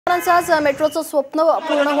आज मेट्रोचं स्वप्न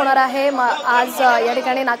पूर्ण होणार आहे। आज या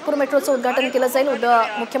ठिकाणी नागपूर मेट्रोचं उद्घाटन केलं जाईल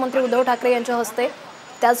मुख्यमंत्री उद्धव ठाकरे यांच्या हस्ते।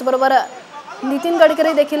 त्याचबरोबर नितीन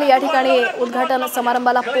गडकरी देखील या ठिकाणी उद्घाटन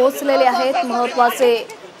समारंभाला पोहोचलेले आहेत। महत्त्वाचे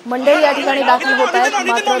मंडळी या ठिकाणी दाखल होत आहेत।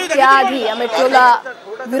 मात्र त्याआधी या मेट्रोला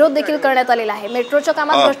विरोध देखील करण्यात आलेला आहे। मेट्रोच्या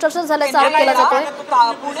कामात भ्रष्टाचार झाल्याचा आरोप केला जातोय।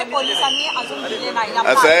 पुणे पोलिसांनी अजून दिले नाही।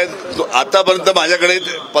 असं आहे, आतापर्यंत माझ्याकडे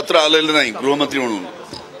पत्र आलेलं नाही गृहमंत्री म्हणून,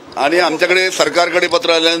 आणि आमच्याकडे सरकारकडे पत्र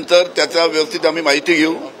आल्यानंतर त्याचा व्यवस्थित आम्ही माहिती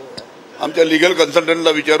घेऊ, आमच्या लीगल कन्सल्टंटला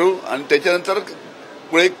विचारू आणि त्याच्यानंतर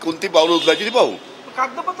पुढे कोणती पावलं उचलायची ती पाहू।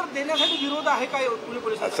 कागदपत्र देण्यासाठी विरोध आहे काय पुणे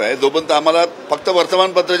पोलिसांचा? असं आहे, जोपर्यंत आम्हाला फक्त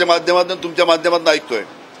वर्तमानपत्राच्या माध्यमातून तुमच्या माध्यमातून ऐकतोय,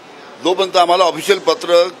 जोपर्यंत आम्हाला ऑफिशियल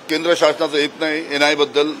पत्र केंद्र शासनाचं येत नाही एनआय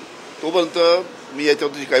बद्दल, तोपर्यंत मी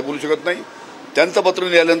याच्यावरती काही बोलू शकत नाही। त्यांचं पत्र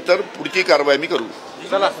लिहिल्यानंतर पुढची कारवाई मी करू।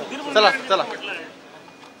 चला चला चला।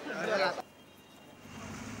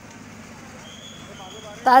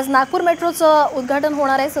 आज नागपूर मेट्रोचं उद्घाटन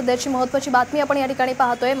होणार आहे। सध्याची महत्त्वाची बातमी आपण या ठिकाणी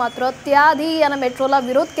पाहतोय। मात्र त्याआधी या मेट्रोला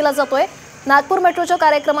विरोध केला जातोय। नागपूर मेट्रोच्या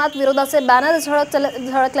कार्यक्रमात विरोधाचे बॅनर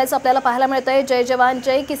झळकल्याचं आपल्याला पाहायला मिळतंय। जय जवान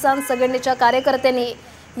जय किसान संघटनेच्या कार्यकर्त्यांनी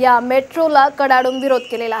या मेट्रोला कडाडून विरोध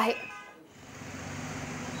केलेला आहे।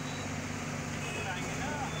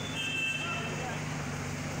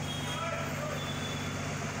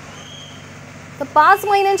 तर 5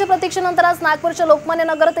 महिन्यांच्या प्रतीक्षेनंतर आज नागपूरच्या लोकमान्य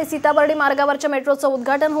नगर ते सीताबर्डी मार्गावरच्या मेट्रोचं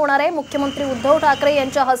उद्घाटन होणार आहे। मुख्यमंत्री उद्धव ठाकरे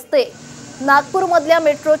यांच्या हस्ते नागपूरमधल्या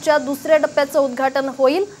मेट्रोच्या दुसऱ्या टप्प्याचं उद्घाटन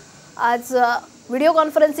होईल। आज व्हिडिओ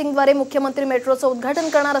कॉन्फरन्सिंगद्वारे मुख्यमंत्री मेट्रोचं उद्घाटन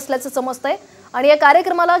करणार असल्याचं समजतंय आणि या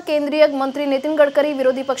कार्यक्रमाला केंद्रीय मंत्री नितीन गडकरी,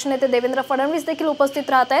 विरोधी पक्षनेते देवेंद्र फडणवीस देखील उपस्थित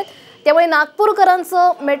राहत आहेत। त्यामुळे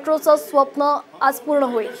नागपूरकरांचं मेट्रोचं स्वप्न आज पूर्ण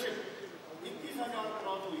होईल।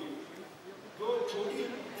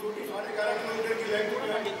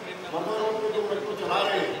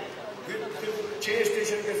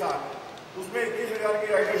 स्टेशन के साथ उसमें 21,000 की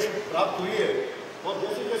राइडरशिप प्राप्त हुई है और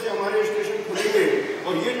जैसे जैसे हमारे स्टेशन खुलेंगे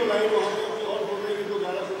और ये जो लाइन होगी और बोल रहे हैं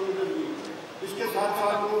 11 किलोमीटर की, इसके साथ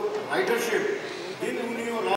साथ वो राइडरशिप दिन दूनी और